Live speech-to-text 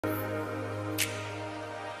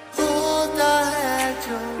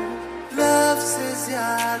जो लव से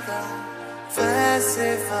ज्यादा वैसे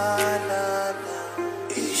वाला ना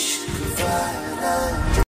इश्क वाला।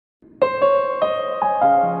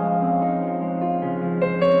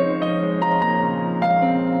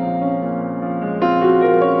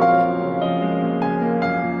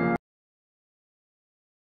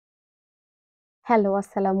 হ্যালো,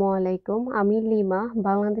 আসসালামু আলাইকুম। আমি লিমা,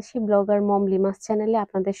 বাংলাদেশী ব্লগার মম লিমাস চ্যানেলে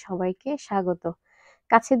আপনাদের সবাইকে স্বাগত।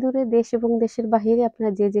 কাছে দূরে দেশ এবং দেশের বাহিরে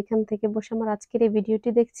আপনারা যে যেখান থেকে বসে আমার আজকের এই ভিডিওটি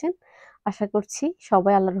দেখছেন, আশা করছি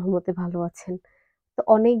সবাই আল্লাহর রহমতে ভালো আছেন। তো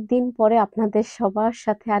অনেক দিন পরে আপনাদের সবার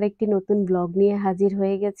সাথে আরেকটি নতুন ব্লগ নিয়ে হাজির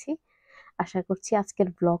হয়ে গেছি। আশা করছি আজকের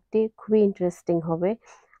ব্লগটি খুবই ইন্টারেস্টিং হবে।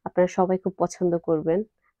 আপনারা সবাই খুব পছন্দ করবেন।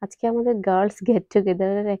 আজকে আমাদের গার্লস গেট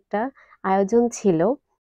টুগেদারের একটা আয়োজন ছিল।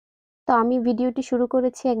 তো আমি ভিডিওটি শুরু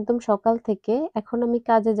করেছি একদম সকাল থেকে। এখন আমি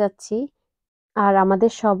কাজে যাচ্ছি। আর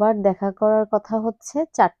আমাদের সবার দেখা করার কথা হচ্ছে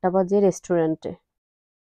 ৪টা বাজে রেস্টুরেন্টে।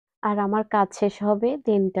 আর আমার কাজ শেষ হবে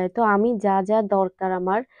 ৩টায়। তো আমি যা যা দরকার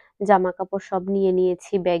আমার জামাকাপড় সব নিয়ে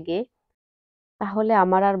নিয়েছি ব্যাগে। তাহলে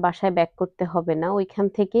আমার আর বাসায় ব্যাক করতে হবে না। ওইখান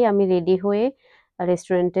থেকেই আমি রেডি হয়ে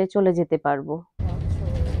রেস্টুরেন্টে চলে যেতে পারবো।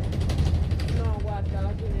 No, guarda,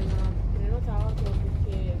 alla fine non ha prenotato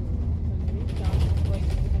perché salutiamo, poi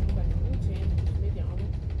comunque andiamo in centro, ci vediamo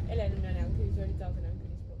e lei non mi ha neanche visualizzato, neanche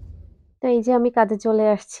risposto. তো এই যে আমি কাজে চলে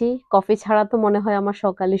আসছি। কফি ছাড়া তো মনে হয় আমার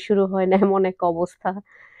সকালই শুরু হয় না, এমন এক অবস্থা।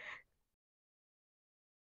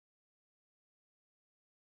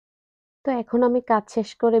 তো এখন আমি কাজ শেষ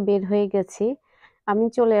করে বের হয়ে গেছি। আমি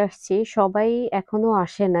চলে আসছি। সবাই এখনো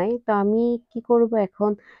আসে নাই। তো আমি কি করব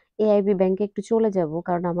এখন, এআইবি ব্যাংকে একটু চলে যাব।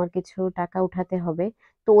 কারণ আমার কিছু টাকা উঠাতে হবে।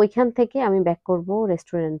 তো ওইখান থেকে আমি ব্যাক করব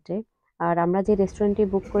রেস্টুরেন্টে। আর আমরা যে রেস্টুরেন্টটি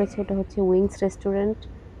বুক করেছি ওটা হচ্ছে উইংস রেস্টুরেন্ট।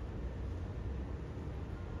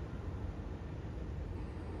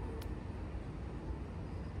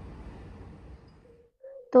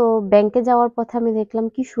 তো ব্যাংকে যাওয়ার পথে আমি দেখলাম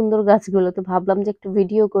কি সুন্দর গাছগুলো। তো ভাবলাম যে একটু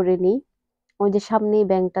ভিডিও করে নিই। ওই যে সামনেই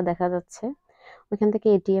ব্যাংকটা দেখা যাচ্ছে। ওইখান থেকে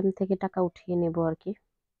এটিএম থেকে টাকা উঠিয়ে নেব আরকি।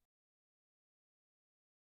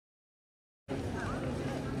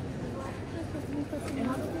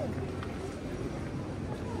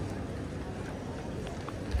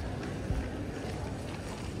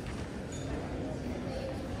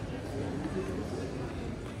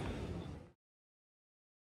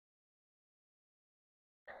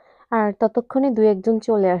 আর ততক্ষণে ২-১ জন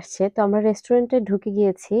চলে আসছে। তো আমরা রেস্টুরেন্টে ঢুকে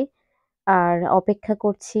গিয়েছি। আর অপেক্ষা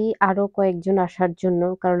করছি আরো কয়েকজন আসার জন্য।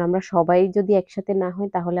 কারণ আমরা সবাই যদি একসাথে না হই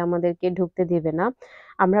তাহলে আমাদেরকে ঢুকতে দেবে না।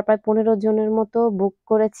 আমরা প্রায় ১৫ জনের মতো বুক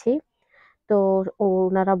করেছি। তো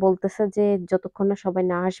ওনারা বলতেছে যে যতক্ষণ না সবাই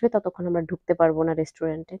না আসবে ততক্ষণ আমরা ঢুকতে পারবো না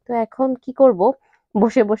রেস্টুরেন্টে। তো এখন কি করব?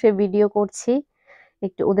 বসে, বসে ভিডিও করছি।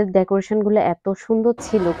 একটু ওদের ডেকোরেশন গুলো এত সুন্দর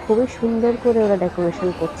ছিল। খুবই সুন্দর করে ওরা ডেকোরেশন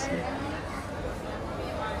করছে।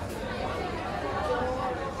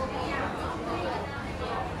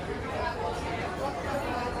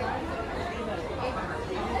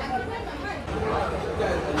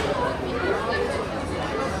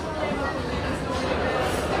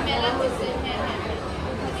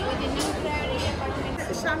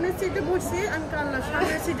 সামনের সিটে বসছি, আমি কান্না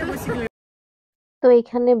সামনের সিটে বসে তো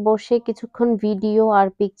এখানে বসে কিছুক্ষণ ভিডিও আর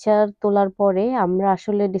পিকচার তোলার পরে আমরা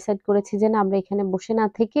আসলে ডিসাইড করেছি যে না, আমরা এখানে বসে না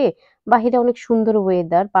থেকে বাহিরে অনেক সুন্দর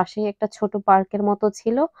ওয়েদার, পাশেই একটা ছোট পার্কের মতো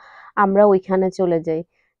ছিল, আমরা ওইখানে চলে যাই।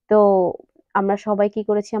 তো আমরা সবাই কি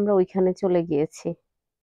করেছি, আমরা ওইখানে চলে গিয়েছি।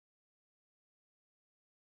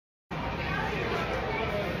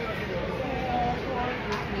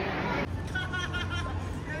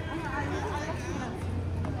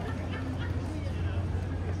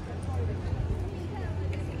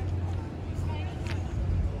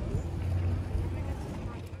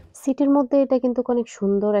 সিটির মধ্যে এটা কিন্তু অনেক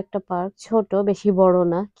সুন্দর একটা পার্ক, ছোট, বেশি বড়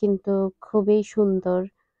না, কিন্তু খুবই সুন্দর।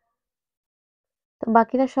 তো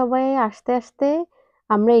বাকিরা সবাই আসতে আসতে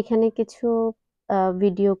আমরা এখানে কিছু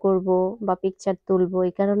ভিডিও করব বা পিকচার তুলবো,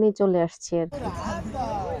 এই কারণেই চলে আসছি আর কি।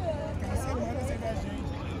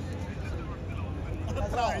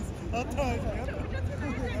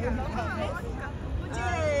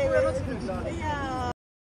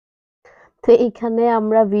 তো এইখানে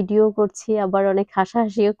আমরা ভিডিও করছি, আবার অনেক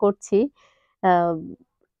হাসাহাসিও করছি। আহ,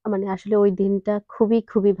 মানে আসলে ওই দিনটা খুবই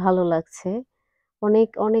খুবই ভালো লাগছে। অনেক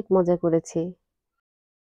অনেক মজা করেছি।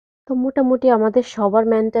 তো মোটামুটি আমাদের সবার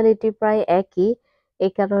মেন্টালিটি প্রায় একই।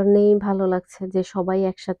 এই কারণেই ভালো লাগছে যে সবাই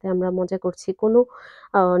একসাথে আমরা মজা করছি। কোনো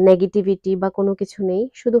নেগেটিভিটি বা কোনো কিছু নেই।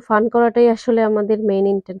 শুধু ফান করাটাই আসলে আমাদের মেইন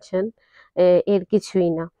ইনটেনশন। এর কিছুই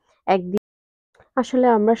না। একদিন আসলে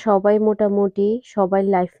আমরা সবাই মোটামুটি সবাই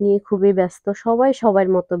লাইফ নিয়ে খুবই ব্যস্ত। সবাই সবার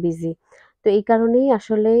মতো বিজি। তো এই কারণেই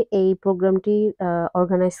আসলে এই প্রোগ্রামটি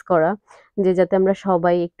অর্গানাইজ করা, যে যাতে আমরা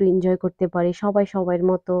সবাই একটু এনজয় করতে পারি, সবাই সবার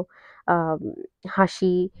মতো আম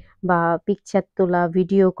হাসি বা পিকচার তোলা,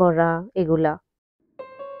 ভিডিও করা এগুলা।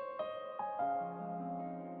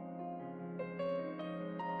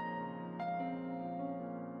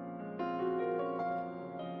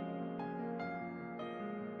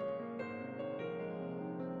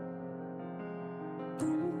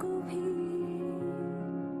 तुमको भी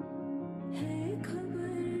है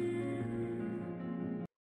खबर।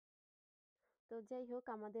 তো যাই হোক,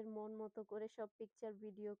 আমাদের মন মতো করে সব পিকচার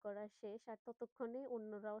ভিডিও করা শেষ, আর ততক্ষণে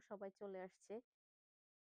অন্যরাও সবাই চলে আসছে।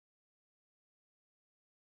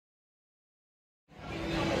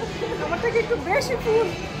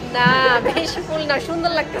 না বেশি ফুল না,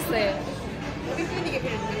 সুন্দর লাগতেছে।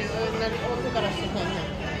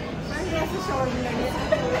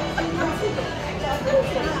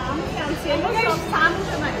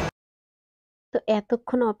 তো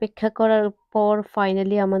এতক্ষণ অপেক্ষা করার পর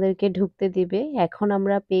ফাইনালি আমাদেরকে ঢুকতে দিবে। এখন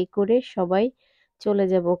আমরা পে করে সবাই চলে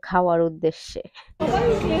যাব খাওয়ার উদ্দেশ্যে।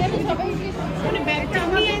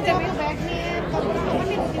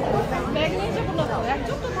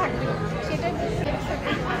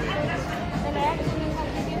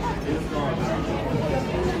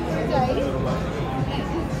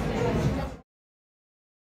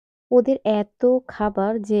 ওদের এত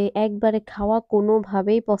খাবার যে একবারে খাওয়া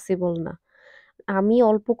কোনোভাবেই পসিবল না। আমি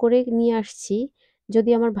অল্প করে নিয়ে আসছি। যদি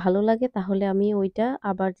আমার ভালো লাগে তাহলে আমি ওইটা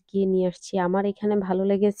আবার গিয়ে নিয়ে আসছি। আমার এখানে ভালো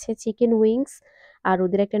লেগেছে চিকেন উইংস, আর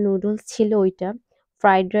ওদের একটা নুডলস ছিল ওইটা।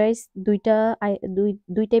 ফ্রাইড রাইস ২ টা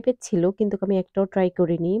 ২ টাইপের ছিল, কিন্তু আমি একটাও ট্রাই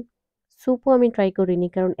করিনি। স্যুপও আমি ট্রাই করিনি,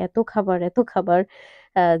 কারণ এত খাবার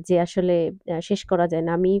যে আসলে শেষ করা যায়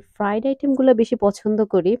না। আমি ফ্রাইড আইটেমগুলো বেশি পছন্দ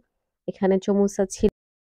করি। এখানে চমুসা ছিল,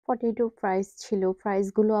 পটেটো ফ্রাইস ছিল।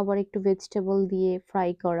 ফ্রাইসগুলো আবার একটু ভেজিটেবল দিয়ে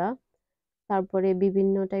ফ্রাই করা। তারপরে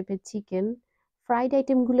বিভিন্ন টাইপের চিকেন। ফ্রাইড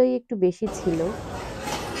আইটেমগুলোই একটু বেশি ছিল।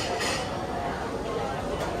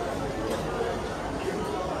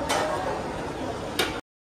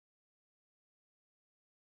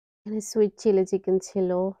 এখানে সুইট চিলি চিকেন ছিল,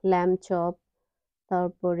 ল্যাম্ব চপ,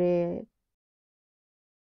 তারপরে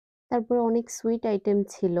তারপরে অনেক সুইট আইটেম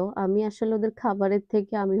ছিল। আমি আসলে ওদের খাবারের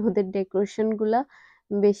থেকে আমি ওদের ডেকোরেশন গুলা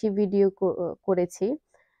বেশি ভিডিও করেছি।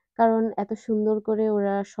 কারণ এত সুন্দর করে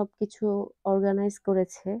ওরা সবকিছু অর্গানাইজ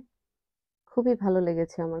করেছে। খুবই ভালো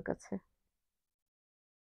লেগেছে আমার কাছে।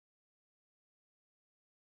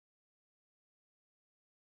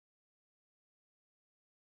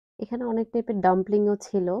 এখানে অনেক টাইপের ডাম্পলিংও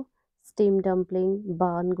ছিল। স্টিম ডাম্পলিং,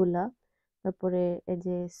 বানগুলা, তারপরে এই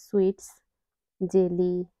যে সুইটস,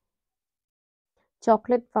 জেলি,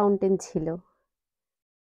 চকলেট ফাউন্টেন ছিল।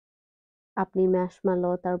 আপনি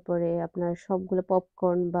ম্যাশমেলো, তারপরে আপনার সবগুলো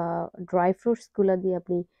পপকর্ন বা ড্রাই ফ্রুটস গুলা দিয়ে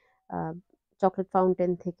আপনি চকলেট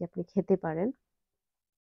ফাউন্টেন থেকে আপনি খেতে পারেন।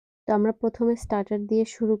 তো আমরা প্রথমে স্টার্টার দিয়ে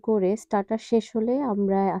শুরু করে স্টার্টার শেষ হলে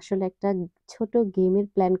আমরা আসলে একটা ছোট গেমের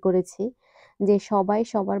প্ল্যান করেছি, যে সবাই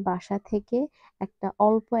সবার বাসা থেকে একটা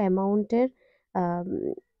অল্প অ্যামাউন্টের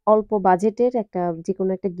অল্প বাজেটের একটা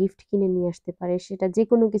যেকোনো একটা গিফট কিনে নিয়ে আসতে পারে। সেটা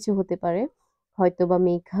যেকোনো কিছু হতে পারে, হয়তো বা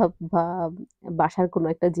মেকআপ বা বাসার কোনো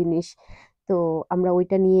একটা জিনিস। তো আমরা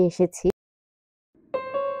ওইটা নিয়ে এসেছি।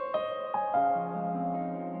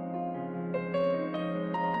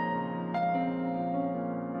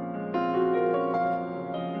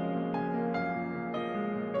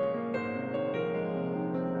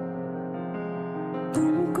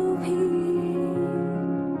 तुमको भी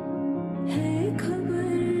है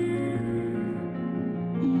खबर,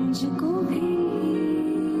 मुझको भी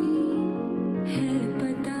है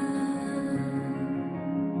पता,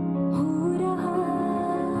 हो रहा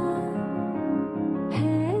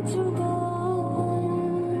है जुदा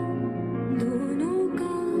दोनों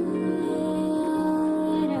का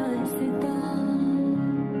रास्ता,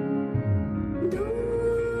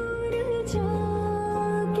 दूर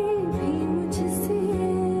जाके भी मुझसे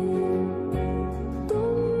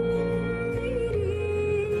तुम मेरी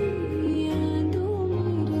यादों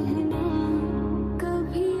में रहना,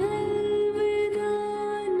 कभी अलविदा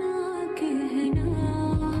ना कहना,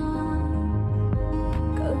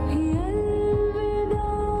 कभी अलविदा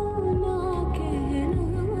ना कहना,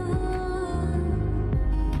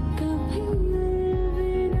 कभी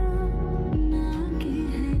अलविदा ना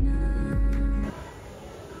कहना।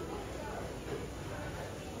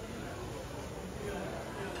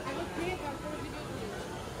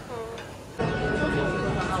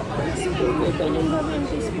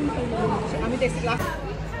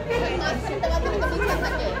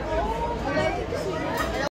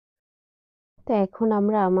 তো এখন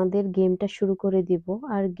আমরা আমাদের গেমটা শুরু করে দিব।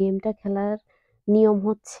 আর গেমটা খেলার নিয়ম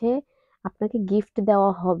হচ্ছে, আপনাকে গিফট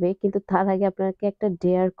দেওয়া হবে, কিন্তু তার আগে আপনাকে একটা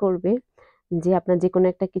ডেয়ার করবে যে আপনার যে কোনো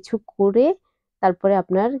একটা কিছু করে তারপরে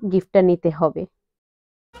আপনার গিফটটা নিতে হবে।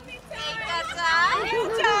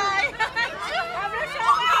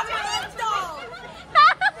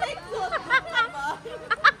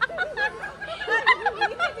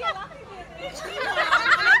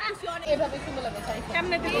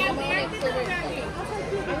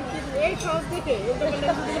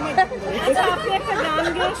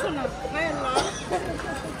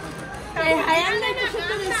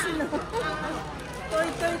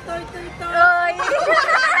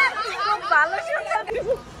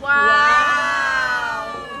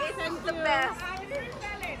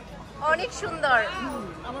 অনেক সুন্দর,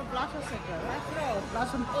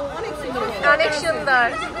 অনেক সুন্দর।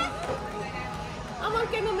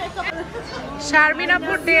 শারমিন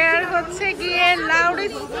আপুর ডেয়ার হচ্ছে গিয়ে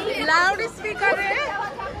লাউড স্পিকারে।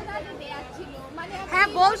 হ্যাঁ,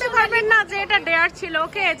 বলতে পারবেন না যে এটা ডেয়ার ছিল।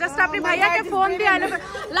 ওকে, জাস্ট আপনি ভাইয়াকে ফোন দিয়ে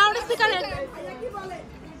লাউড স্পিকারে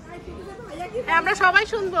আমরা সবাই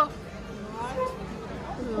শুনবো।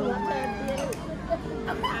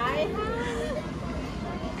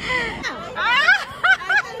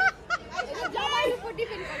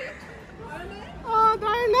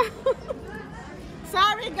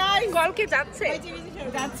 Sorry guys. কল কি যাচ্ছে?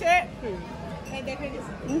 যাচ্ছে।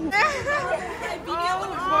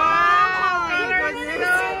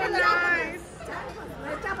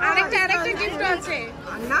 আরেকটা গিফট আছে।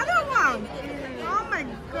 Another one. Oh my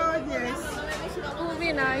goodness.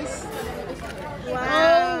 খুবই nice. Wow.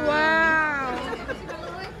 Oh wow.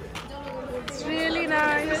 It's really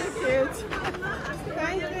nice. Cute.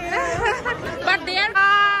 Thank you. But there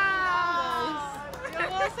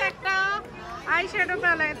was একটা eyeshadow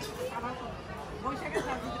palette.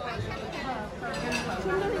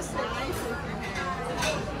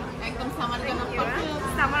 একদম সামার জন্য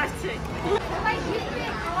সামার আছে।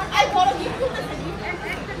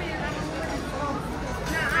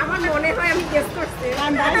 আমার মনে হয় আমি গেস করছি।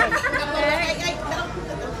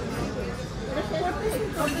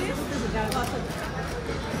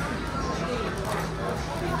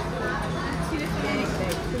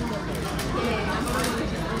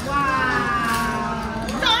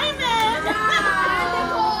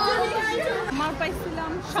 আমার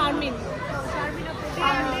পাইছিলাম শারমিন।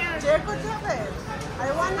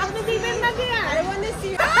 আপনি দিবেন না দিয়া? I want to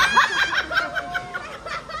see.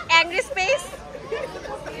 Angry space?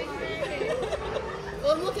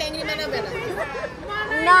 ওর মুখ অ্যাংরি বানাবে না।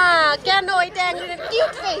 না, কেন? এটা অ্যাংরি,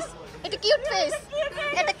 কিউট ফেস। এটা কিউট ফেস।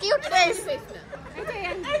 এটা কিউট ফেস।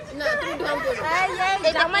 না, তুমি ঢং করো।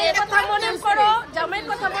 এই জামাইয়ের কথা মনে করো, জামাইয়ের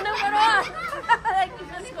কথা মনে করো।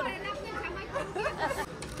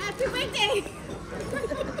 Happy birthday.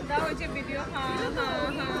 দাও ওই যে ভিডিও। হ্যাঁ হ্যাঁ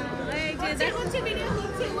হ্যাঁ, এই যে দেখো হচ্ছে ভিডিও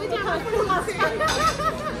হচ্ছে ওই যে হাসপাতাল আছে।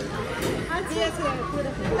 আচ্ছা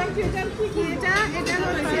থ্যাংক ইউ। এটা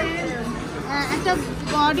হচ্ছে একটা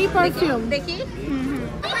বডি পারফিউম। দেখি।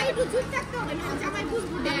 জামাই একটু চুপ থাকতে হবে না, জামাই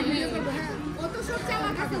বুঝবো ভিডিও করব। ও তো সব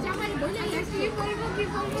চাওয়া কাছে জামাই বলে কি করব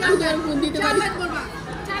চালান ফোন দিতে পারি।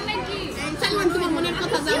 চালান কি? চালান তোমার মনের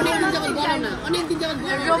কথা যা অনেক দিন যাবত বলো না, অনেক দিন যাবত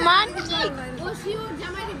বলো। রোমান্টিক। ও শিওর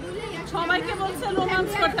জামাই বলে সবাইকে বলছে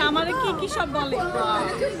রোমান্স করতে, আমারে কি কি সব বলে।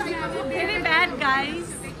 Very bad guys.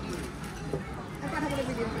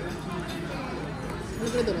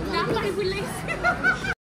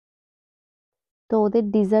 তো ওদের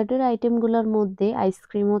ডিজার্টের আইটেমগুলোর মধ্যে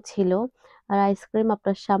আইসক্রিমও ছিল, আর আইসক্রিম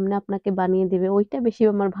আপনার সামনে আপনাকে বানিয়ে দেবে, ওইটা বেশি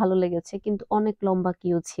আমার ভালো লেগেছে। কিন্তু অনেক লম্বা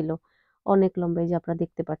কিউ ছিল, অনেক লম্বা, এই যে আপনারা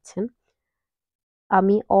দেখতে পাচ্ছেন।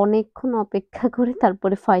 আমি অনেকক্ষণ অপেক্ষা করে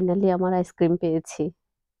তারপরে ফাইনালি আমার আইসক্রিম পেয়েছি।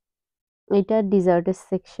 এটা ডিজার্টের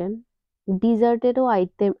সেকশন। ডিজার্টেরও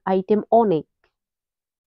আইটেম অনেক।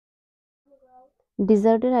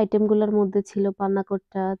 ডিজার্টের আইটেমগুলোর মধ্যে ছিল পান্না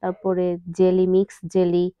কোট্টা, তারপরে jelly, mix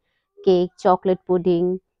jelly, cake, chocolate pudding,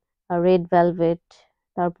 red velvet,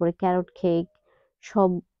 তারপরে ক্যারট কেক, সব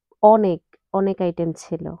অনেক অনেক আইটেম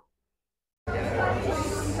ছিল।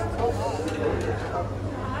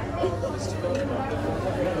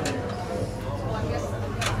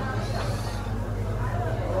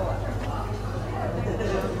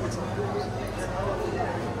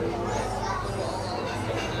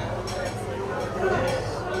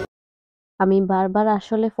 আমি বারবার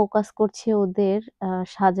আসলে ফোকাস করছি ওদের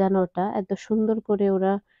সাজানোটা, এত সুন্দর করে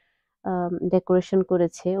ওরা ডেকোরেশন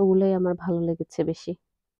করেছে, ওগুলোই আমার ভালো লেগেছে বেশি।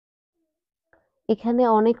 এখানে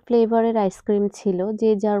অনেক ফ্লেভারের আইসক্রিম ছিল, যে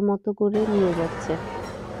যার মতো করে নিয়ে যাচ্ছে।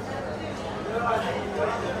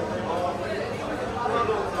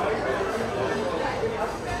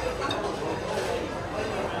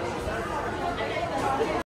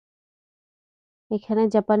 এখানে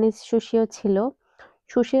জাপানিজ সুশিও ছিল।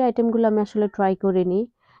 সুশির আইটেমগুলো আমি আসলে ট্রাই করিনি।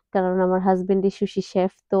 কারণ আমার হাসব্যান্ডই সুশি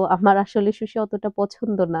শেফ। তো আমার আসলে সুশি অতটা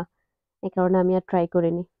পছন্দ না। এ কারণে আমি আর ট্রাই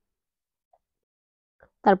করিনি।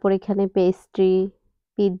 তারপর এখানে পেস্ট্রি,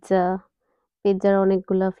 পিজ্জা, পিজ্জার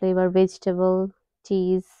অনেকগুলা flavour, vegetable,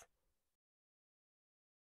 cheese,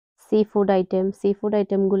 sea food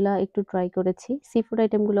আইটেমগুলা একটু ট্রাই করেছি। সি ফুড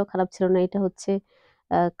আইটেমগুলো খারাপ ছিল না। এটা হচ্ছে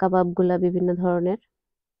কাবাবগুলা বিভিন্ন ধরনের।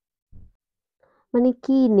 মানে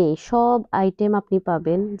কি নেই? সব আইটেম আপনি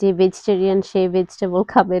পাবেন। যে ভেজিটেরিয়ান সে ভেজিটেবল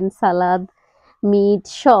খাবেন, সালাদ, মিট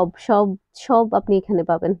সব আপনি এখানে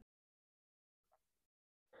পাবেন।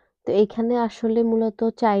 তো এখানে আসলে মূলত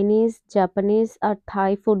চাইনিজ, জাপানিজ আর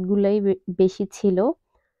থাই ফুডগুলাই বেশি ছিল।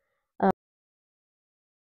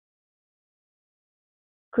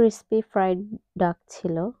 ক্রিসপি ফ্রাইড ডাক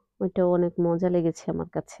ছিল। ওইটাও অনেক মজা লেগেছে আমার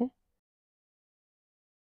কাছে।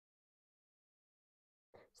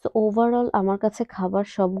 সো ওভারঅল আমার কাছে খাবার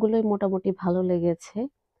সবগুলোই মোটামুটি ভালো লেগেছে।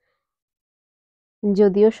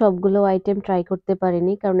 যদিও সবগুলো আইটেম ট্রাই করতে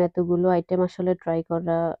পারিনি, কারণ এতগুলো আইটেম আসলে ট্রাই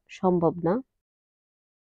করা সম্ভব না।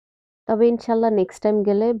 তবে ইনশাল্লাহ নেক্সট টাইম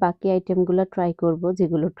গেলে বাকি আইটেমগুলো ট্রাই করব,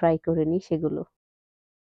 যেগুলো ট্রাই করিনি সেগুলো।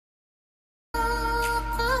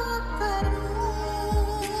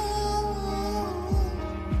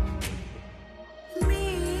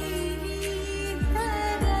 मेरी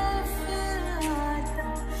तरफ आता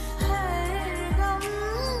हर गम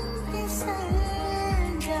फिसल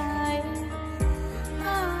जाए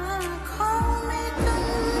आँखों में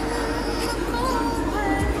तुमको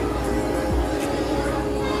भर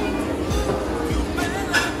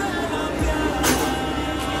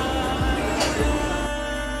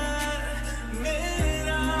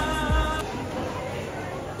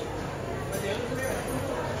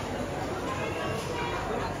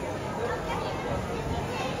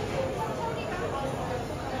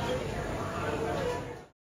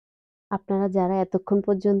আপনারা যারা এতক্ষণ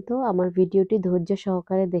পর্যন্ত আমার ভিডিওটি ধৈর্য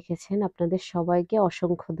সহকারে দেখেছেন, আপনাদের সবাইকে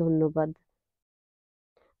অসংখ্য ধন্যবাদ।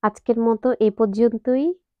 আজকের মতো এ পর্যন্তই।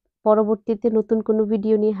 পরবর্তীতে নতুন কোনো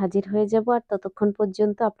ভিডিও নিয়ে হাজির হয়ে যাব। আর ততক্ষণ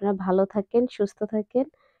পর্যন্ত আপনারা ভালো থাকেন, সুস্থ থাকেন।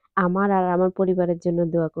 আমার আর আমার পরিবারের জন্য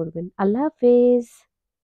দোয়া করবেন। আল্লাহ হাফেজ।